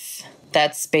reckon with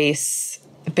that space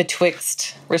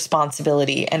betwixt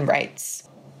responsibility and rights.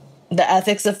 The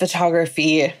ethics of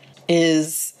photography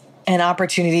is an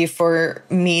opportunity for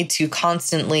me to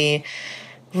constantly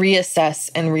reassess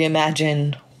and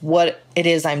reimagine what it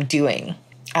is I'm doing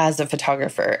as a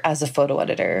photographer, as a photo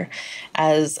editor,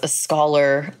 as a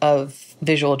scholar of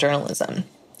visual journalism.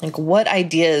 Like, what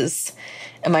ideas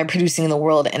am I producing in the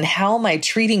world, and how am I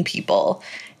treating people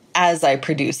as I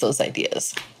produce those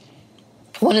ideas?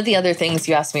 One of the other things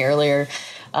you asked me earlier,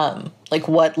 like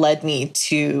what led me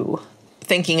to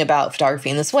thinking about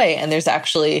photography in this way. And there's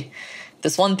actually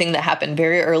this one thing that happened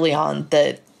very early on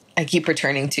that I keep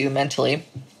returning to mentally.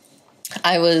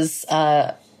 I was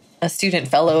a student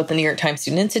fellow at the New York Times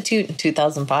Student Institute in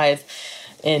 2005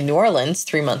 in New Orleans,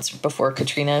 3 months before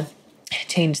Katrina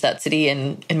changed that city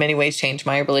and in many ways changed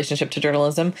my relationship to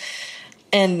journalism.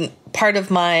 And part of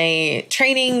my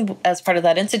training as part of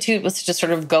that institute was to just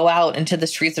sort of go out into the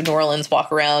streets of New Orleans,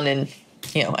 walk around, and,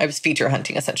 I was feature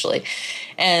hunting essentially.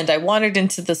 And I wandered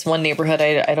into this one neighborhood.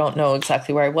 I don't know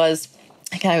exactly where I was.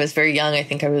 Again, I was very young. I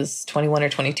think I was 21 or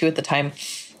 22 at the time.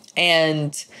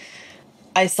 And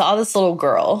I saw this little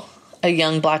girl, a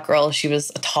young Black girl. She was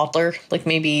a toddler, like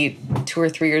maybe 2 or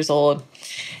 3 years old.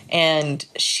 And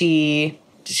she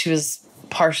was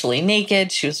partially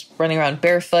naked. She was running around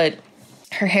barefoot.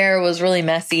 Her hair was really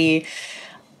messy.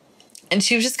 And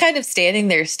she was just kind of standing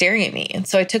there staring at me. And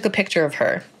so I took a picture of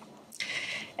her.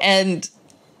 And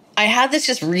I had this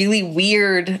just really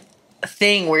weird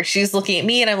thing where she's looking at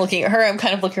me and I'm looking at her. I'm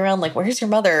kind of looking around like, where's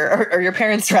your mother or your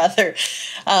parents rather?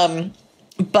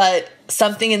 But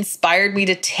something inspired me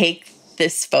to take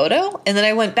this photo. And then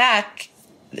I went back,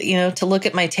 to look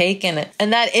at my take. And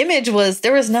that image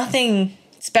there was nothing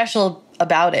special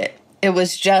about it. It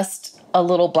was just a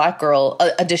little Black girl,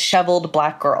 a disheveled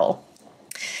Black girl.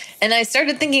 And I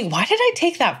started thinking, why did I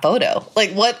take that photo?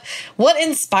 Like, what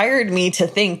inspired me to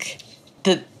think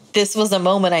that this was a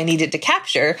moment I needed to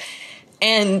capture?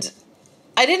 And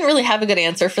I didn't really have a good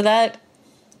answer for that.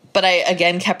 But I,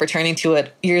 again, kept returning to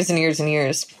it years and years and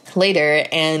years later.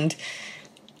 And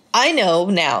I know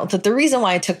now that the reason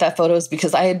why I took that photo is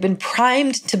because I had been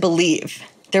primed to believe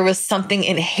there was something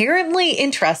inherently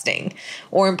interesting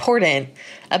or important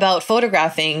about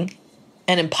photographing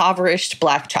an impoverished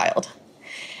Black child.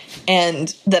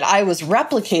 And that I was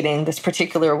replicating this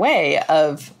particular way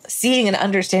of seeing and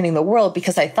understanding the world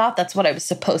because I thought that's what I was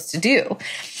supposed to do.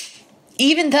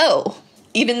 Even though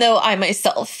I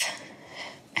myself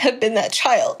had been that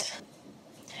child.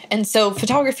 And so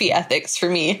photography ethics for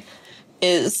me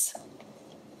is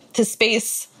the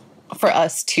space for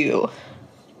us to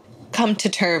come to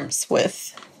terms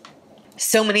with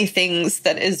so many things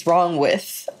that is wrong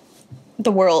with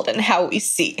the world and how we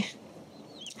see.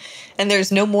 And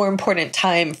there's no more important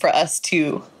time for us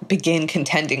to begin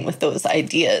contending with those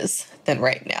ideas than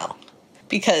right now.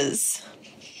 Because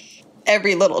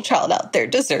every little child out there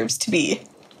deserves to be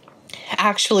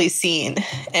actually seen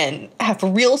and have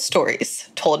real stories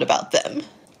told about them.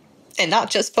 And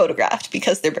not just photographed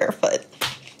because they're barefoot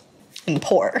and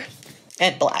poor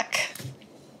and Black.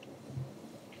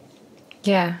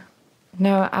 Yeah.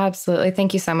 No, absolutely.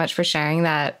 Thank you so much for sharing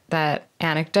that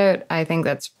anecdote. I think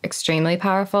that's extremely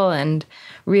powerful and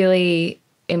really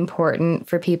important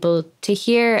for people to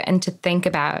hear and to think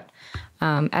about,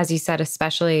 as you said,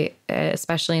 especially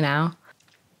now.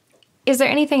 Is there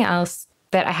anything else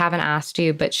that I haven't asked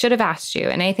you but should have asked you,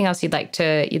 and anything else you'd like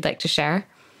to share?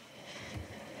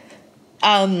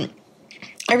 I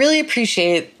really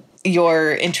appreciate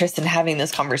your interest in having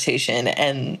this conversation,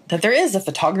 and that there is a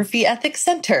photography ethics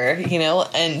center,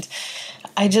 and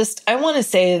I want to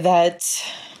say that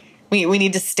we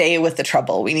need to stay with the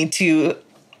trouble. We need to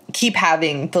keep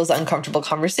having those uncomfortable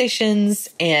conversations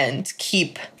and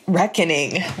keep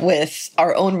reckoning with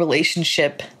our own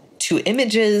relationship to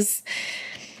images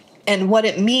and what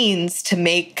it means to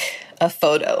make a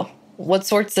photo. What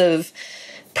sorts of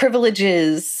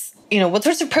privileges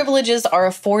are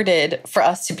afforded for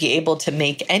us to be able to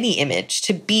make any image,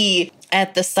 to be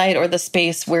at the site or the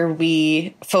space where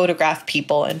we photograph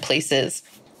people and places.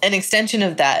 An extension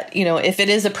of that, if it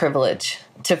is a privilege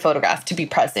to photograph, to be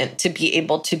present, to be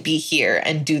able to be here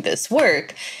and do this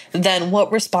work, then what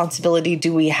responsibility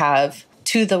do we have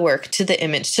to the work, to the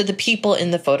image, to the people in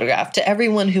the photograph, to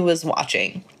everyone who is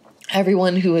watching,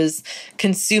 everyone who is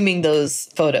consuming those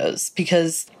photos?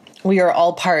 Because we are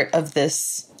all part of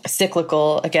this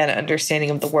cyclical, again, understanding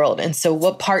of the world. And so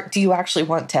what part do you actually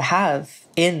want to have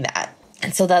in that?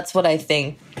 And so that's what I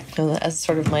think as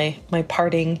sort of my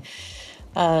parting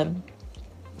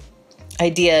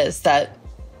idea is that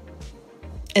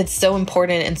it's so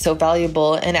important and so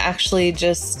valuable, and actually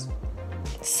just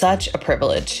such a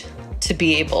privilege to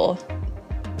be able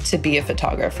to be a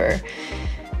photographer.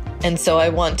 And so I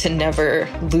want to never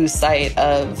lose sight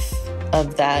of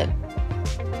that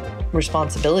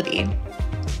responsibility.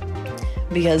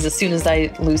 Because as soon as I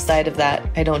lose sight of that,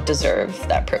 I don't deserve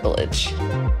that privilege.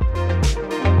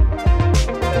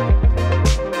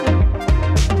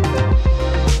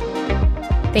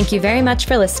 Thank you very much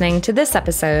for listening to this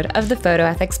episode of the Photo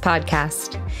Ethics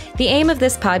Podcast. The aim of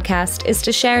this podcast is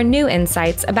to share new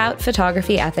insights about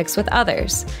photography ethics with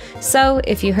others. So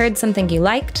if you heard something you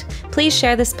liked, please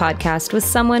share this podcast with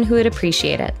someone who would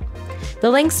appreciate it.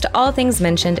 The links to all things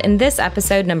mentioned in this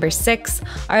episode number 6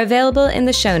 are available in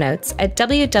the show notes at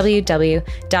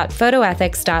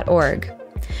www.photoethics.org.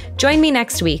 Join me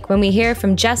next week when we hear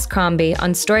from Jess Crombie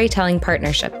on storytelling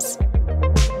partnerships.